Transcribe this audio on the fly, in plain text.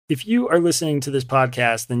If you are listening to this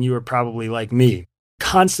podcast, then you are probably like me,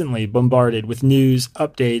 constantly bombarded with news,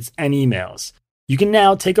 updates, and emails. You can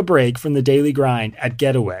now take a break from the daily grind at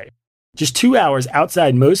Getaway. Just 2 hours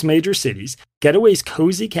outside most major cities, Getaway's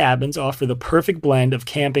cozy cabins offer the perfect blend of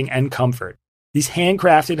camping and comfort. These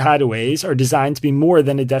handcrafted hideaways are designed to be more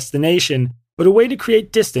than a destination, but a way to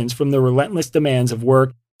create distance from the relentless demands of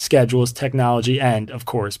work, schedules, technology, and, of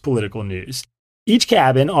course, political news. Each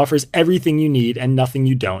cabin offers everything you need and nothing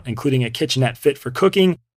you don't, including a kitchenette fit for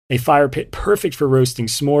cooking, a fire pit perfect for roasting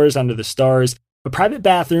s'mores under the stars, a private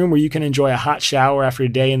bathroom where you can enjoy a hot shower after a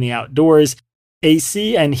day in the outdoors,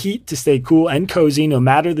 AC and heat to stay cool and cozy no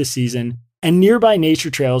matter the season, and nearby nature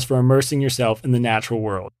trails for immersing yourself in the natural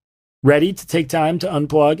world. Ready to take time to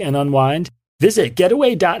unplug and unwind? Visit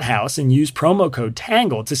getaway.house and use promo code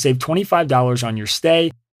TANGLE to save $25 on your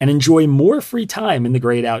stay and enjoy more free time in the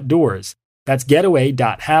great outdoors. That's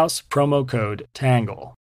getaway.house, promo code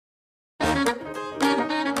TANGLE.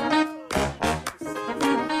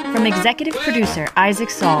 From executive producer Isaac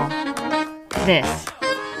Saul, this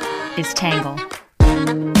is Tangle.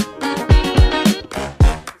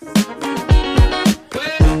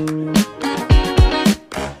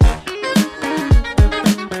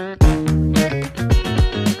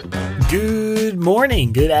 Good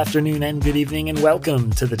morning, good afternoon, and good evening, and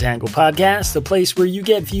welcome to the Tangle Podcast, a place where you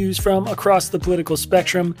get views from across the political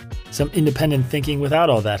spectrum, some independent thinking without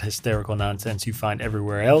all that hysterical nonsense you find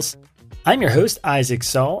everywhere else. I'm your host, Isaac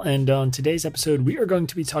Saul, and on today's episode, we are going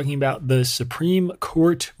to be talking about the Supreme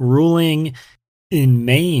Court ruling in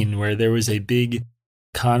Maine, where there was a big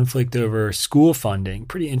conflict over school funding.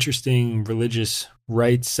 Pretty interesting religious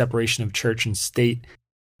rights, separation of church and state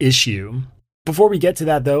issue. Before we get to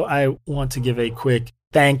that, though, I want to give a quick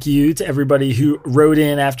thank you to everybody who wrote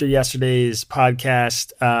in after yesterday's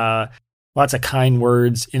podcast. Lots of kind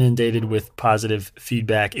words, inundated with positive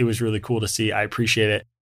feedback. It was really cool to see. I appreciate it.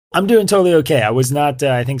 I'm doing totally okay. I was not,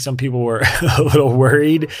 I think some people were a little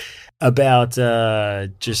worried about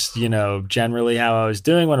just, generally how I was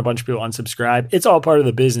doing when a bunch of people unsubscribed. It's all part of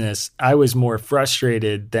the business. I was more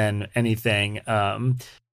frustrated than anything,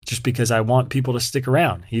 just because I want people to stick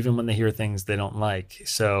around, even when they hear things they don't like.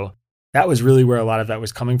 So that was really where a lot of that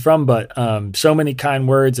was coming from. But so many kind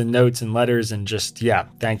words and notes and letters and just,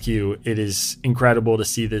 thank you. It is incredible to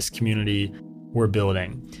see this community we're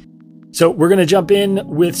building. So we're going to jump in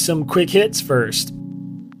with some quick hits first.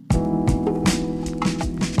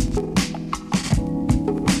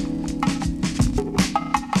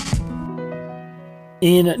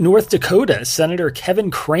 In North Dakota, Senator Kevin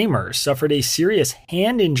Cramer suffered a serious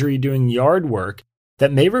hand injury doing yard work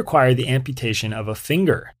that may require the amputation of a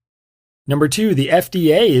finger. Number 2, the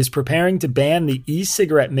FDA is preparing to ban the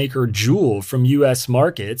e-cigarette maker Juul from U.S.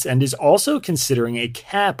 markets and is also considering a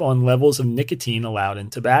cap on levels of nicotine allowed in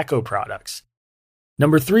tobacco products.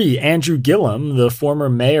 Number 3, Andrew Gillum, the former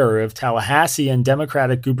mayor of Tallahassee and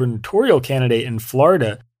Democratic gubernatorial candidate in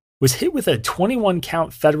Florida, was hit with a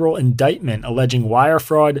 21-count federal indictment alleging wire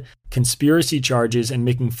fraud, conspiracy charges, and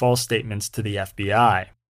making false statements to the FBI.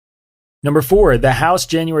 Number 4, the House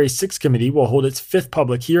January 6th committee will hold its 5th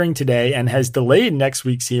public hearing today and has delayed next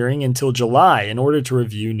week's hearing until July in order to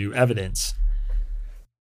review new evidence.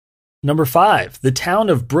 Number 5, the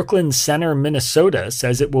town of Brooklyn Center, Minnesota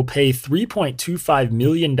says it will pay $3.25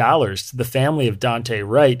 million to the family of Daunte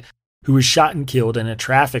Wright, who was shot and killed in a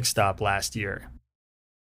traffic stop last year.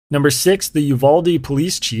 Number 6, the Uvalde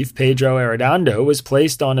police chief, Pedro Arredondo, was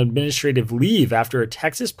placed on administrative leave after a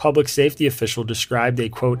Texas public safety official described a,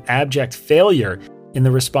 quote, abject failure in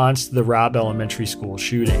the response to the Robb Elementary School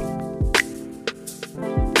shooting.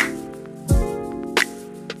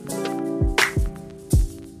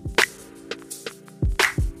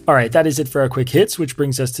 All right, that is it for our quick hits, which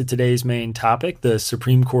brings us to today's main topic, the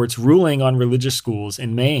Supreme Court's ruling on religious schools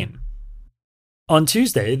in Maine. On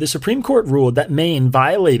Tuesday, the Supreme Court ruled that Maine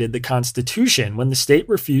violated the Constitution when the state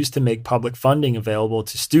refused to make public funding available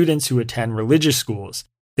to students who attend religious schools.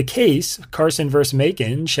 The case, Carson v.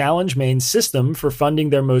 Macon, challenged Maine's system for funding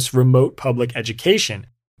their most remote public education,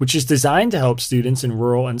 which is designed to help students in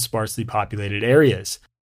rural and sparsely populated areas.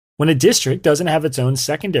 When a district doesn't have its own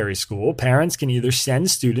secondary school, parents can either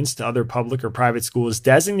send students to other public or private schools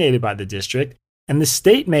designated by the district, and the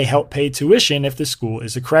state may help pay tuition if the school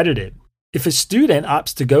is accredited. If a student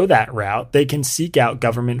opts to go that route, they can seek out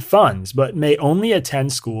government funds, but may only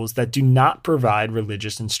attend schools that do not provide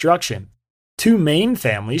religious instruction. 2 Maine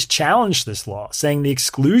families challenged this law, saying the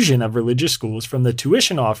exclusion of religious schools from the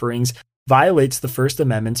tuition offerings violates the First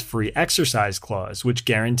Amendment's free exercise clause, which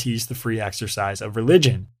guarantees the free exercise of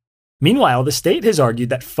religion. Meanwhile, the state has argued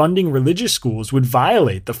that funding religious schools would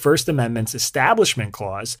violate the First Amendment's Establishment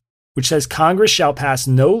Clause, which says Congress shall pass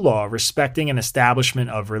no law respecting an establishment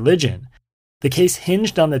of religion. The case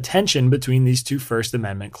hinged on the tension between these two First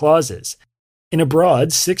Amendment clauses. In a broad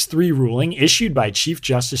 6-3 ruling issued by Chief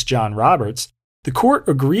Justice John Roberts, the court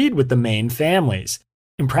agreed with the Maine families.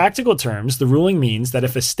 In practical terms, the ruling means that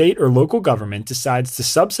if a state or local government decides to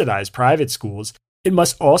subsidize private schools, it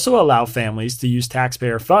must also allow families to use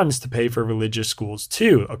taxpayer funds to pay for religious schools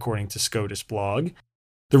too, according to SCOTUS blog.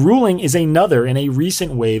 The ruling is another in a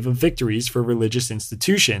recent wave of victories for religious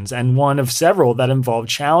institutions, and one of several that involve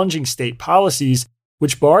challenging state policies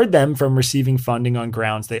which barred them from receiving funding on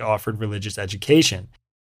grounds they offered religious education.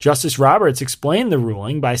 Justice Roberts explained the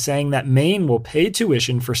ruling by saying that Maine will pay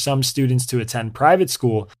tuition for some students to attend private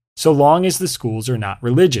school so long as the schools are not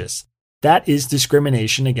religious. That is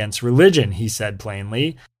discrimination against religion, he said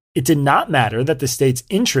plainly. It did not matter that the state's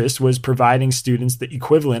interest was providing students the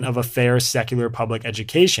equivalent of a fair secular public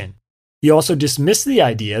education. He also dismissed the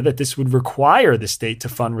idea that this would require the state to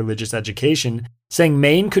fund religious education, saying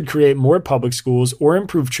Maine could create more public schools or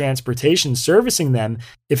improve transportation servicing them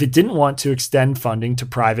if it didn't want to extend funding to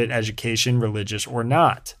private education, religious or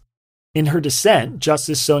not. In her dissent,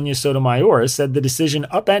 Justice Sonia Sotomayor said the decision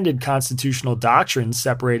upended constitutional doctrines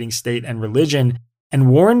separating state and religion and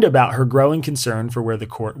warned about her growing concern for where the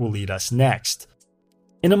court will lead us next.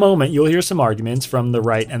 In a moment, you'll hear some arguments from the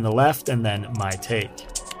right and the left, and then my take.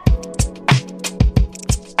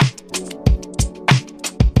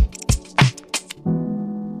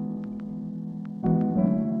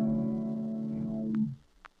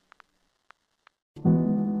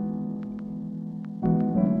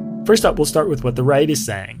 First up, we'll start with what the right is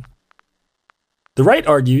saying. The right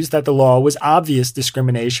argues that the law was obvious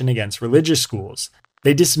discrimination against religious schools.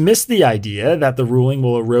 They dismiss the idea that the ruling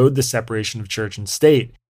will erode the separation of church and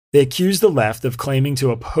state. They accuse the left of claiming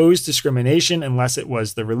to oppose discrimination unless it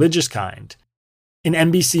was the religious kind. In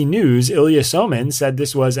NBC News, Ilya Somin said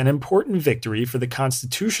this was an important victory for the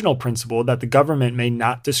constitutional principle that the government may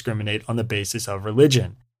not discriminate on the basis of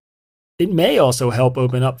religion. It may also help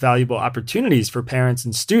open up valuable opportunities for parents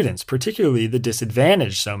and students, particularly the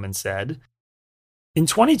disadvantaged, Somin said. In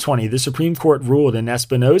 2020, the Supreme Court ruled in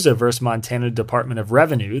Espinoza v. Montana Department of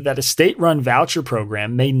Revenue that a state-run voucher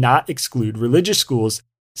program may not exclude religious schools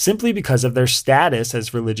simply because of their status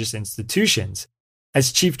as religious institutions.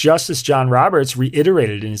 As Chief Justice John Roberts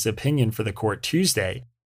reiterated in his opinion for the court Tuesday,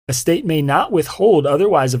 a state may not withhold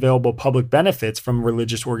otherwise available public benefits from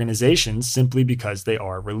religious organizations simply because they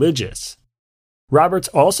are religious. Roberts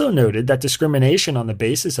also noted that discrimination on the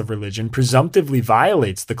basis of religion presumptively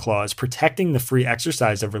violates the clause protecting the free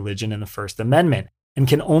exercise of religion in the First Amendment and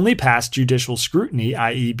can only pass judicial scrutiny,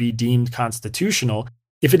 i.e. be deemed constitutional,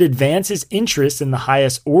 if it advances interests in the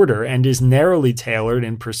highest order and is narrowly tailored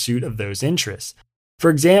in pursuit of those interests. For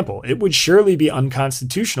example, it would surely be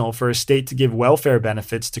unconstitutional for a state to give welfare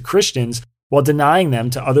benefits to Christians while denying them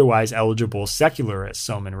to otherwise eligible secularists,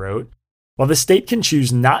 Somin wrote. While the state can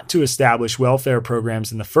choose not to establish welfare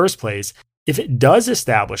programs in the first place, if it does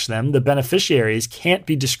establish them, the beneficiaries can't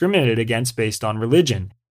be discriminated against based on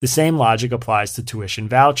religion. The same logic applies to tuition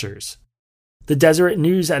vouchers. The Deseret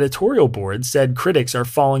News editorial board said critics are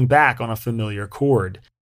falling back on a familiar chord.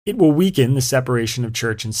 It will weaken the separation of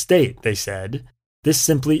church and state, they said. This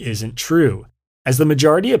simply isn't true. As the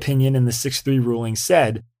majority opinion in the 6-3 ruling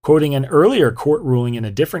said, quoting an earlier court ruling in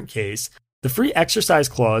a different case, the Free Exercise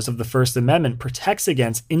Clause of the First Amendment protects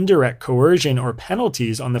against indirect coercion or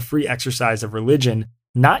penalties on the free exercise of religion,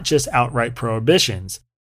 not just outright prohibitions.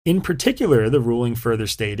 In particular, the ruling further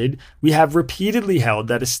stated, we have repeatedly held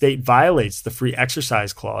that a state violates the Free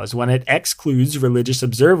Exercise Clause when it excludes religious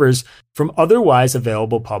observers from otherwise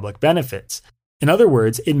available public benefits. In other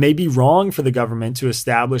words, it may be wrong for the government to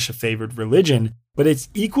establish a favored religion, but it's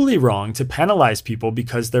equally wrong to penalize people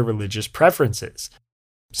because their religious preferences.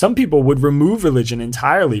 Some people would remove religion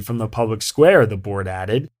entirely from the public square, the board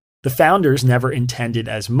added. The founders never intended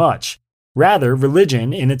as much. Rather,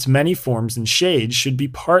 religion, in its many forms and shades, should be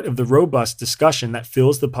part of the robust discussion that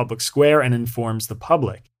fills the public square and informs the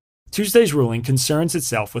public. Tuesday's ruling concerns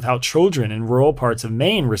itself with how children in rural parts of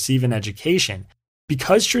Maine receive an education.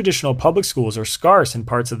 Because traditional public schools are scarce in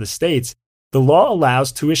parts of the states, the law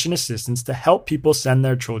allows tuition assistance to help people send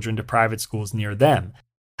their children to private schools near them.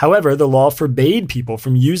 However, the law forbade people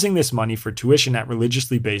from using this money for tuition at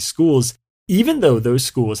religiously based schools, even though those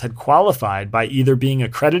schools had qualified by either being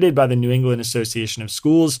accredited by the New England Association of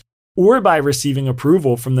Schools or by receiving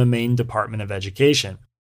approval from the Maine Department of Education.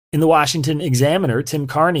 In the Washington Examiner, Tim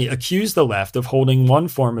Carney accused the left of holding one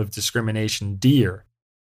form of discrimination dear.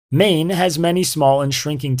 Maine has many small and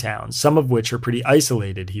shrinking towns, some of which are pretty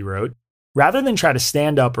isolated, he wrote. Rather than try to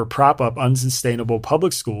stand up or prop up unsustainable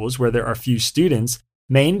public schools where there are few students,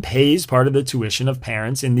 Maine pays part of the tuition of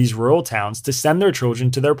parents in these rural towns to send their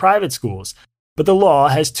children to their private schools. But the law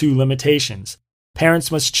has two limitations.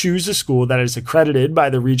 Parents must choose a school that is accredited by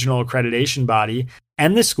the regional accreditation body,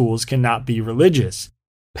 and the schools cannot be religious.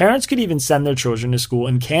 Parents could even send their children to school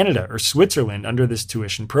in Canada or Switzerland under this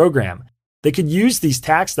tuition program. They could use these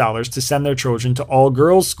tax dollars to send their children to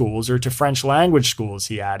all-girls schools or to French language schools,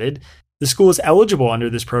 he added. The schools eligible under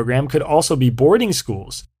this program could also be boarding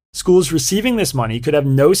schools. Schools receiving this money could have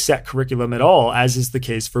no set curriculum at all, as is the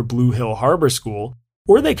case for Blue Hill Harbor School,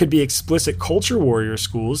 or they could be explicit culture warrior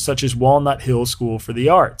schools such as Walnut Hill School for the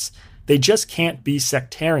Arts. They just can't be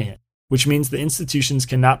sectarian, which means the institutions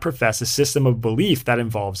cannot profess a system of belief that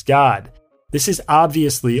involves God. This is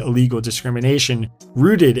obviously illegal discrimination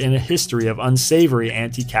rooted in a history of unsavory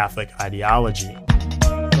anti-Catholic ideology.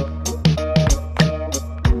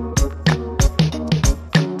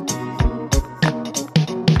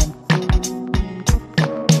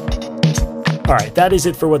 All right, that is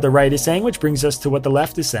it for what the right is saying, which brings us to what the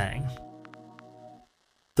left is saying.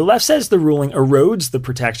 The left says the ruling erodes the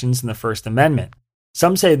protections in the First Amendment.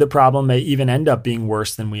 Some say the problem may even end up being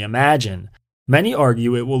worse than we imagine. Many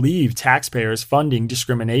argue it will leave taxpayers funding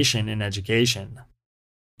discrimination in education.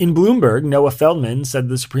 In Bloomberg, Noah Feldman said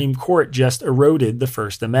the Supreme Court just eroded the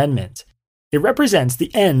First Amendment. It represents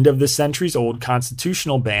the end of the centuries-old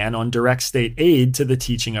constitutional ban on direct state aid to the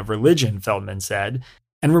teaching of religion, Feldman said.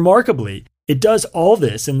 And remarkably, it does all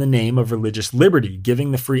this in the name of religious liberty,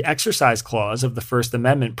 giving the Free Exercise Clause of the First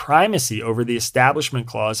Amendment primacy over the Establishment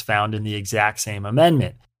Clause found in the exact same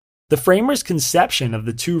amendment. The framers' conception of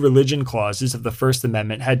the two religion clauses of the First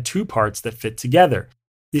Amendment had two parts that fit together.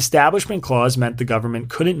 The Establishment Clause meant the government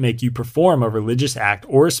couldn't make you perform a religious act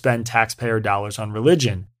or spend taxpayer dollars on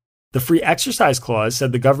religion. The Free Exercise Clause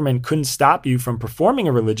said the government couldn't stop you from performing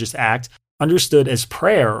a religious act understood as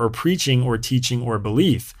prayer or preaching or teaching or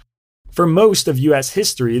belief. For most of U.S.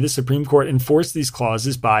 history, the Supreme Court enforced these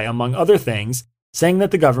clauses by, among other things, saying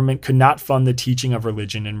that the government could not fund the teaching of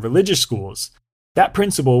religion in religious schools. That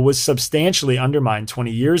principle was substantially undermined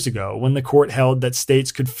 20 years ago when the court held that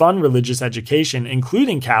states could fund religious education,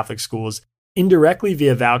 including Catholic schools, indirectly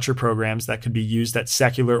via voucher programs that could be used at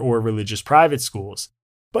secular or religious private schools.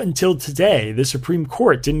 But until today, the Supreme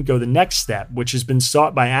Court didn't go the next step, which has been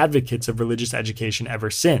sought by advocates of religious education ever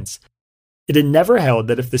since. It had never held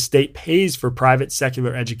that if the state pays for private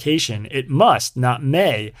secular education, it must, not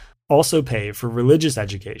may, also pay for religious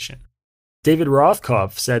education. David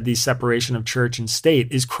Rothkopf said the separation of church and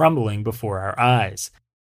state is crumbling before our eyes.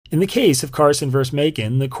 In the case of Carson v.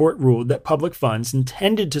 Macon, the court ruled that public funds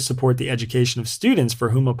intended to support the education of students for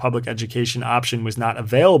whom a public education option was not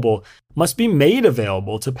available must be made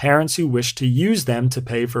available to parents who wish to use them to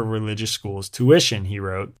pay for religious schools' tuition, he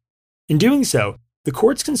wrote. In doing so, the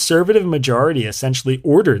court's conservative majority essentially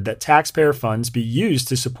ordered that taxpayer funds be used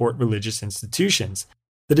to support religious institutions.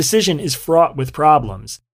 The decision is fraught with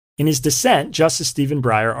problems. In his dissent, Justice Stephen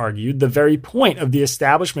Breyer argued the very point of the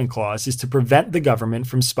Establishment Clause is to prevent the government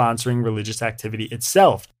from sponsoring religious activity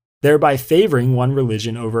itself, thereby favoring one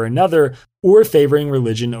religion over another or favoring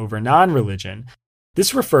religion over non-religion.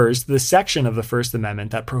 This refers to the section of the First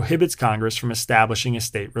Amendment that prohibits Congress from establishing a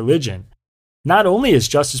state religion. Not only is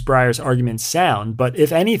Justice Breyer's argument sound, but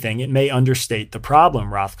if anything, it may understate the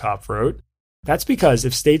problem, Rothkopf wrote. That's because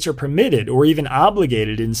if states are permitted or even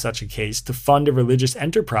obligated in such a case to fund a religious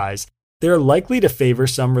enterprise, they are likely to favor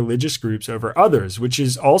some religious groups over others, which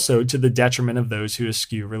is also to the detriment of those who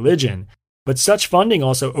eschew religion. But such funding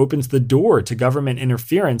also opens the door to government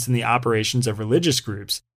interference in the operations of religious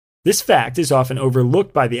groups. This fact is often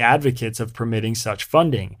overlooked by the advocates of permitting such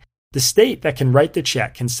funding. The state that can write the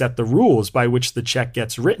check can set the rules by which the check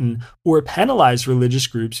gets written or penalize religious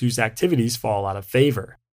groups whose activities fall out of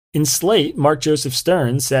favor. In Slate, Mark Joseph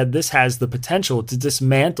Stern said this has the potential to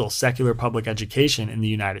dismantle secular public education in the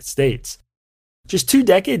United States. Just 2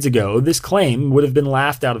 decades ago, this claim would have been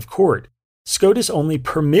laughed out of court. SCOTUS only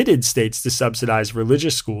permitted states to subsidize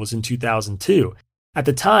religious schools in 2002. At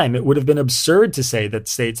the time, it would have been absurd to say that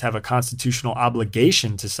states have a constitutional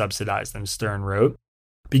obligation to subsidize them, Stern wrote.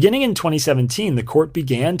 Beginning in 2017, the court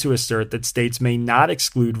began to assert that states may not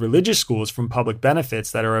exclude religious schools from public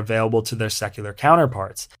benefits that are available to their secular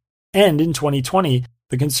counterparts. And in 2020,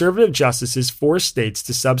 the conservative justices forced states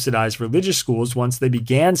to subsidize religious schools once they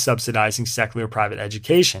began subsidizing secular private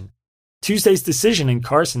education. Tuesday's decision in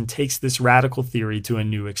Carson takes this radical theory to a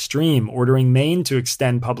new extreme, ordering Maine to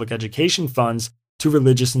extend public education funds to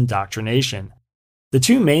religious indoctrination. The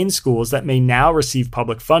two main schools that may now receive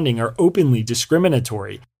public funding are openly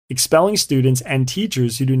discriminatory, expelling students and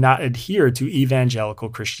teachers who do not adhere to evangelical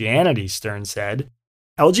Christianity, Stern said.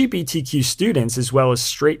 LGBTQ students, as well as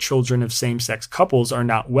straight children of same-sex couples, are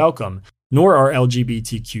not welcome, nor are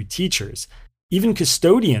LGBTQ teachers. Even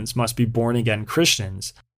custodians must be born-again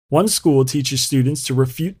Christians. One school teaches students to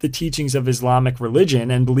refute the teachings of Islamic religion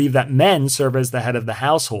and believe that men serve as the head of the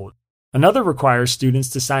household. Another requires students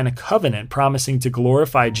to sign a covenant promising to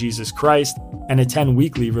glorify Jesus Christ and attend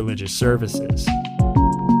weekly religious services.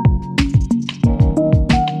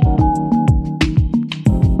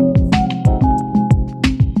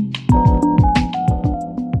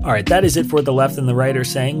 All right, that is it for the left and the right are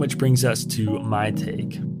saying, which brings us to my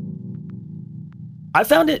take. I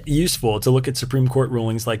found it useful to look at Supreme Court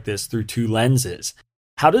rulings like this through two lenses.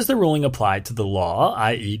 How does the ruling apply to the law,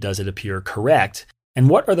 i.e., does it appear correct? And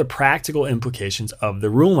what are the practical implications of the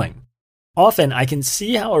ruling? Often, I can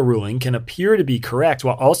see how a ruling can appear to be correct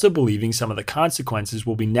while also believing some of the consequences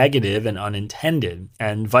will be negative and unintended,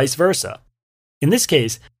 and vice versa. In this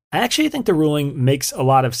case, I actually think the ruling makes a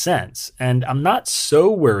lot of sense, and I'm not so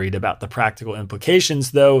worried about the practical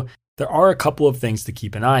implications, though there are a couple of things to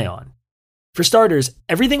keep an eye on. For starters,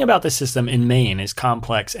 everything about the system in Maine is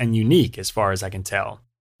complex and unique as far as I can tell.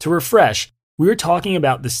 To refresh, we're talking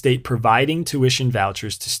about the state providing tuition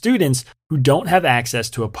vouchers to students who don't have access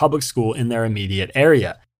to a public school in their immediate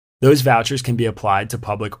area. Those vouchers can be applied to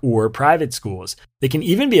public or private schools. They can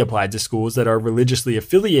even be applied to schools that are religiously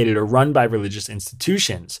affiliated or run by religious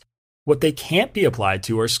institutions. What they can't be applied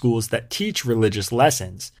to are schools that teach religious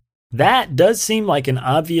lessons. That does seem like an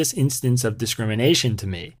obvious instance of discrimination to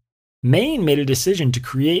me. Maine made a decision to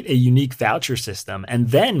create a unique voucher system and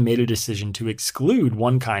then made a decision to exclude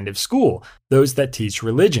one kind of school, those that teach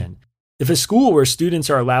religion. If a school where students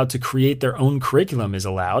are allowed to create their own curriculum is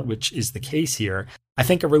allowed, which is the case here, I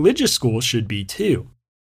think a religious school should be too.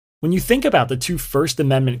 When you think about the two First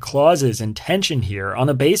Amendment clauses in tension here on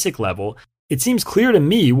a basic level, it seems clear to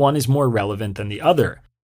me one is more relevant than the other.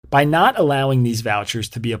 By not allowing these vouchers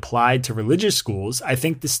to be applied to religious schools, I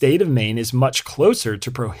think the state of Maine is much closer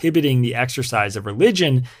to prohibiting the exercise of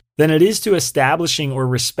religion than it is to establishing or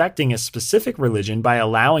respecting a specific religion by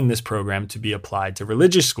allowing this program to be applied to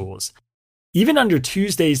religious schools. Even under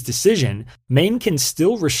Tuesday's decision, Maine can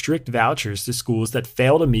still restrict vouchers to schools that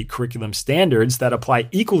fail to meet curriculum standards that apply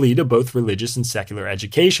equally to both religious and secular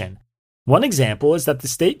education. One example is that the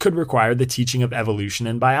state could require the teaching of evolution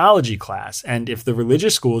in biology class, and if the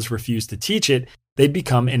religious schools refuse to teach it, they'd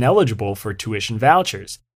become ineligible for tuition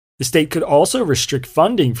vouchers. The state could also restrict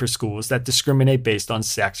funding for schools that discriminate based on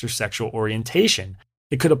sex or sexual orientation.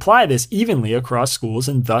 It could apply this evenly across schools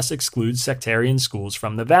and thus exclude sectarian schools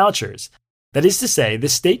from the vouchers. That is to say, the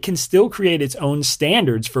state can still create its own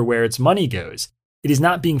standards for where its money goes. It is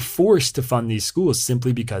not being forced to fund these schools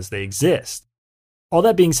simply because they exist. All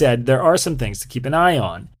that being said, there are some things to keep an eye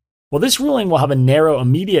on. While this ruling will have a narrow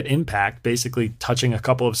immediate impact, basically touching a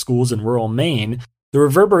couple of schools in rural Maine, the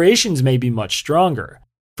reverberations may be much stronger.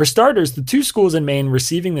 For starters, the two schools in Maine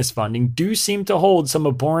receiving this funding do seem to hold some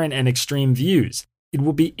abhorrent and extreme views. It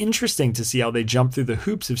will be interesting to see how they jump through the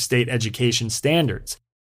hoops of state education standards.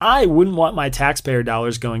 I wouldn't want my taxpayer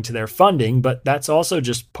dollars going to their funding, but that's also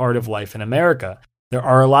just part of life in America. There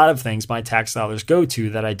are a lot of things my tax dollars go to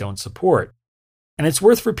that I don't support. And it's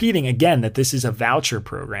worth repeating again that this is a voucher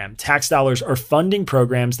program. Tax dollars are funding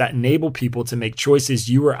programs that enable people to make choices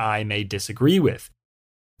you or I may disagree with.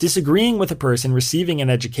 Disagreeing with a person receiving an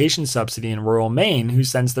education subsidy in rural Maine who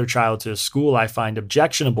sends their child to a school I find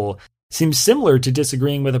objectionable seems similar to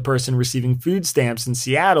disagreeing with a person receiving food stamps in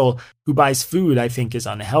Seattle who buys food I think is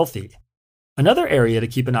unhealthy. Another area to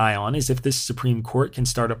keep an eye on is if this Supreme Court can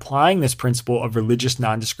start applying this principle of religious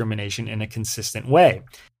non-discrimination in a consistent way.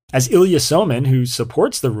 As Ilya Somin, who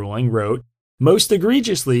supports the ruling, wrote, "Most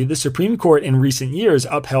egregiously, the Supreme Court in recent years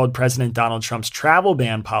upheld President Donald Trump's travel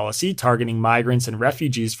ban policy targeting migrants and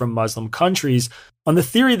refugees from Muslim countries on the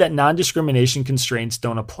theory that non-discrimination constraints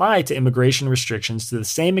don't apply to immigration restrictions to the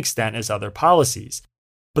same extent as other policies.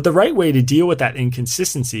 But the right way to deal with that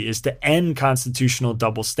inconsistency is to end constitutional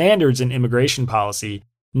double standards in immigration policy,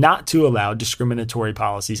 not to allow discriminatory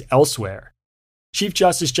policies elsewhere." Chief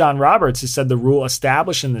Justice John Roberts has said the rule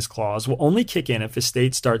established in this clause will only kick in if a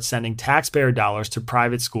state starts sending taxpayer dollars to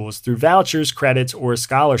private schools through vouchers, credits, or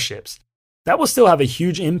scholarships. That will still have a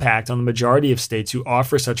huge impact on the majority of states who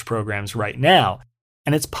offer such programs right now,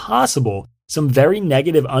 and it's possible some very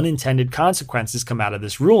negative unintended consequences come out of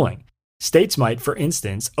this ruling. States might, for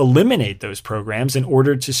instance, eliminate those programs in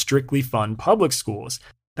order to strictly fund public schools.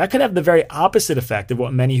 That could have the very opposite effect of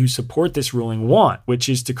what many who support this ruling want, which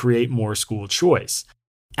is to create more school choice.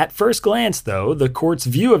 At first glance, though, the court's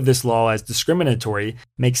view of this law as discriminatory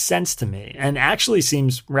makes sense to me and actually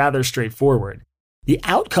seems rather straightforward. The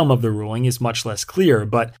outcome of the ruling is much less clear,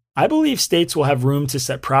 but I believe states will have room to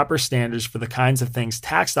set proper standards for the kinds of things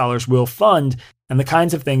tax dollars will fund and the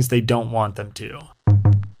kinds of things they don't want them to.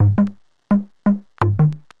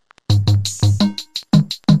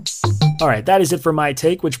 All right, that is it for my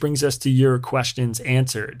take, which brings us to your questions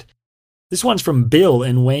answered. This one's from Bill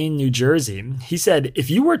in Wayne, New Jersey. He said,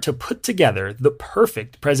 if you were to put together the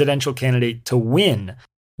perfect presidential candidate to win,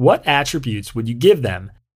 what attributes would you give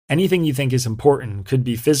them? Anything you think is important, could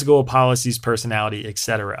be physical, policies, personality,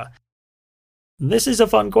 etc. This is a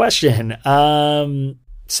fun question.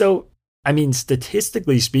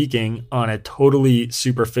 Statistically speaking, on a totally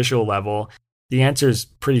superficial level, the answer is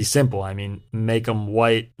pretty simple. Make them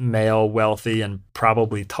white, male, wealthy, and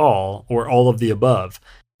probably tall, or all of the above.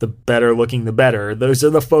 The better looking, the better. Those are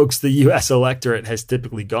the folks the U.S. electorate has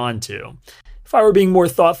typically gone to. If I were being more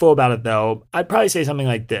thoughtful about it, though, I'd probably say something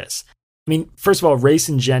like this. First of all, race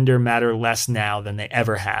and gender matter less now than they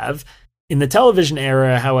ever have. In the television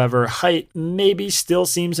era, however, height maybe still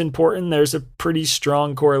seems important. There's a pretty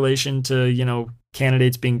strong correlation to,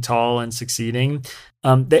 candidates being tall and succeeding.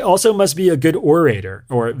 They also must be a good orator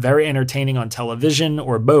or very entertaining on television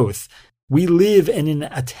or both. We live in an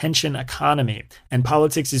attention economy, and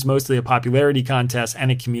politics is mostly a popularity contest and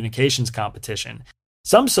a communications competition.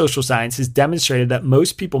 Some social science has demonstrated that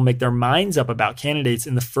most people make their minds up about candidates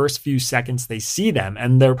in the first few seconds they see them,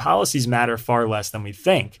 and their policies matter far less than we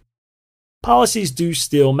think. Policies do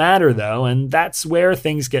still matter, though, and that's where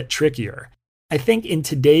things get trickier. I think in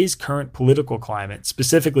today's current political climate,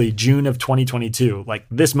 specifically June of 2022, like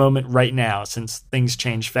this moment right now, since things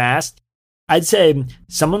change fast, I'd say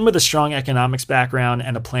someone with a strong economics background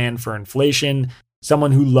and a plan for inflation,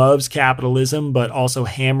 someone who loves capitalism but also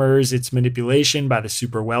hammers its manipulation by the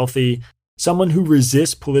super wealthy, someone who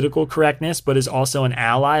resists political correctness but is also an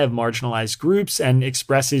ally of marginalized groups and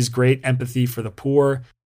expresses great empathy for the poor,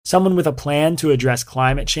 someone with a plan to address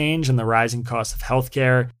climate change and the rising cost of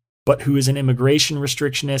healthcare, but who is an immigration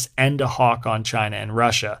restrictionist and a hawk on China and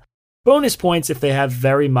Russia. Bonus points if they have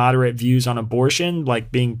very moderate views on abortion,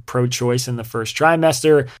 like being pro-choice in the first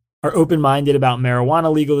trimester, are open-minded about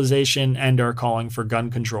marijuana legalization, and are calling for gun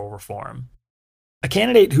control reform. A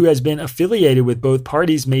candidate who has been affiliated with both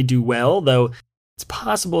parties may do well, though it's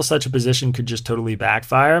possible such a position could just totally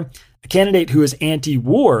backfire. A candidate who is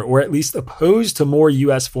anti-war, or at least opposed to more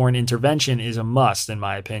U.S. foreign intervention, is a must, in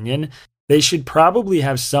my opinion. They should probably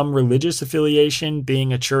have some religious affiliation.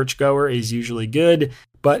 Being a churchgoer is usually good,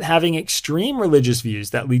 but having extreme religious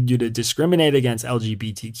views that lead you to discriminate against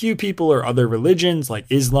LGBTQ people or other religions like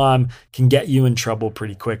Islam can get you in trouble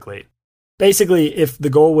pretty quickly. Basically, if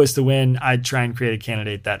the goal was to win, I'd try and create a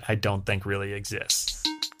candidate that I don't think really exists.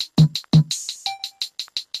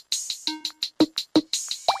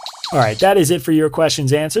 All right, that is it for your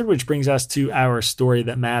questions answered, which brings us to our story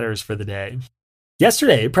that matters for the day.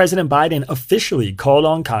 Yesterday, President Biden officially called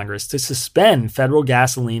on Congress to suspend federal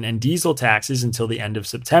gasoline and diesel taxes until the end of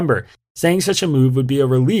September, saying such a move would be a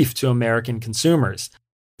relief to American consumers.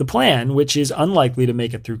 The plan, which is unlikely to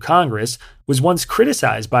make it through Congress, was once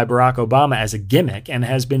criticized by Barack Obama as a gimmick and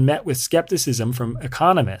has been met with skepticism from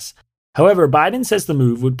economists. However, Biden says the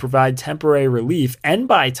move would provide temporary relief and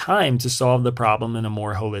buy time to solve the problem in a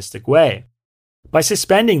more holistic way. By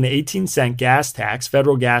suspending the 18-cent gas tax,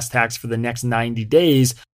 federal gas tax for the next 90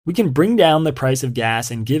 days, we can bring down the price of gas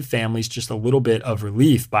and give families just a little bit of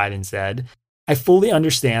relief, Biden said. I fully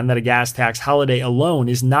understand that a gas tax holiday alone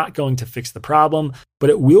is not going to fix the problem, but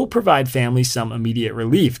it will provide families some immediate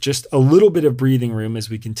relief, just a little bit of breathing room as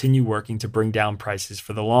we continue working to bring down prices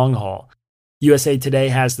for the long haul. USA Today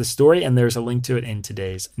has the story, and there's a link to it in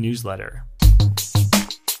today's newsletter.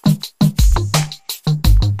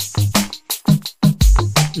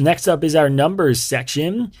 Next up is our numbers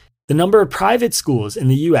section. The number of private schools in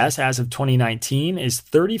the U.S. as of 2019 is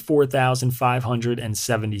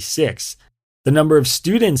 34,576. The number of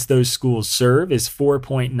students those schools serve is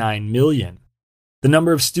 4.9 million. The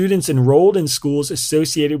number of students enrolled in schools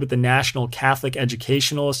associated with the National Catholic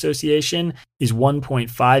Educational Association is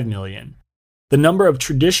 1.5 million. The number of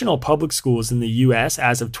traditional public schools in the U.S.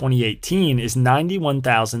 as of 2018 is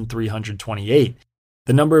 91,328.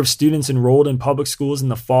 The number of students enrolled in public schools in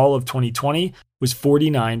the fall of 2020 was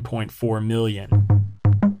 49.4 million.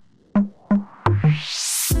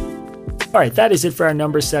 All right, that is it for our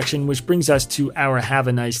numbers section, which brings us to our Have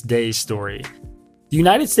a Nice Day story. The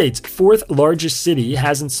United States' fourth largest city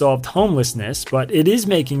hasn't solved homelessness, but it is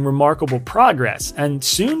making remarkable progress and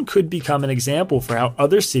soon could become an example for how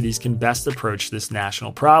other cities can best approach this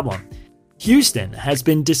national problem. Houston has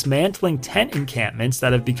been dismantling tent encampments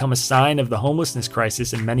that have become a sign of the homelessness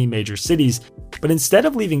crisis in many major cities, but instead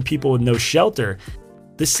of leaving people with no shelter,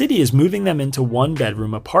 the city is moving them into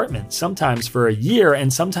one-bedroom apartments, sometimes for a year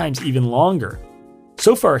and sometimes even longer.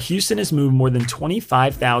 So far, Houston has moved more than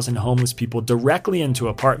 25,000 homeless people directly into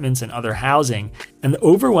apartments and other housing, and the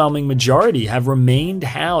overwhelming majority have remained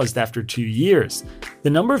housed after 2 years. The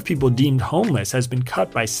number of people deemed homeless has been cut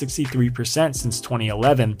by 63% since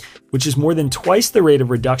 2011, which is more than twice the rate of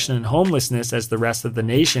reduction in homelessness as the rest of the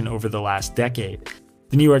nation over the last decade.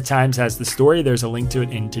 The New York Times has the story. There's a link to it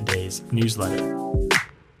in today's newsletter.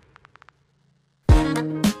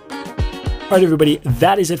 All right, everybody,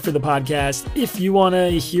 that is it for the podcast. If you want to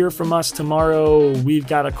hear from us tomorrow, we've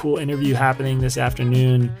got a cool interview happening this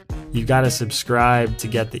afternoon. You've got to subscribe to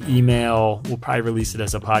get the email. We'll probably release it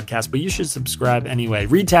as a podcast, but you should subscribe anyway.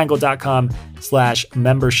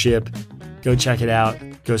 readtangle.com/membership. Go check it out.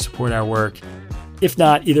 Go support our work. If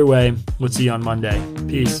not, either way, we'll see you on Monday.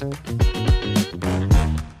 Peace.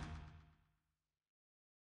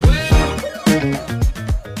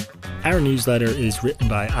 Our newsletter is written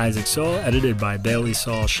by Isaac Saul, edited by Bailey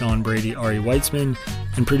Saul, Sean Brady, Ari Weitzman,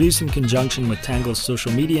 and produced in conjunction with Tangle's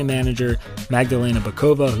social media manager, Magdalena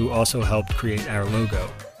Bokova, who also helped create our logo.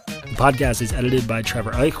 The podcast is edited by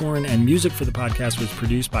Trevor Eichhorn, and music for the podcast was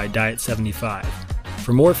produced by Diet75.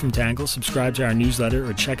 For more from Tangle, subscribe to our newsletter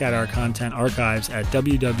or check out our content archives at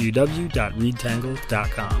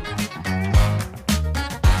www.readtangle.com.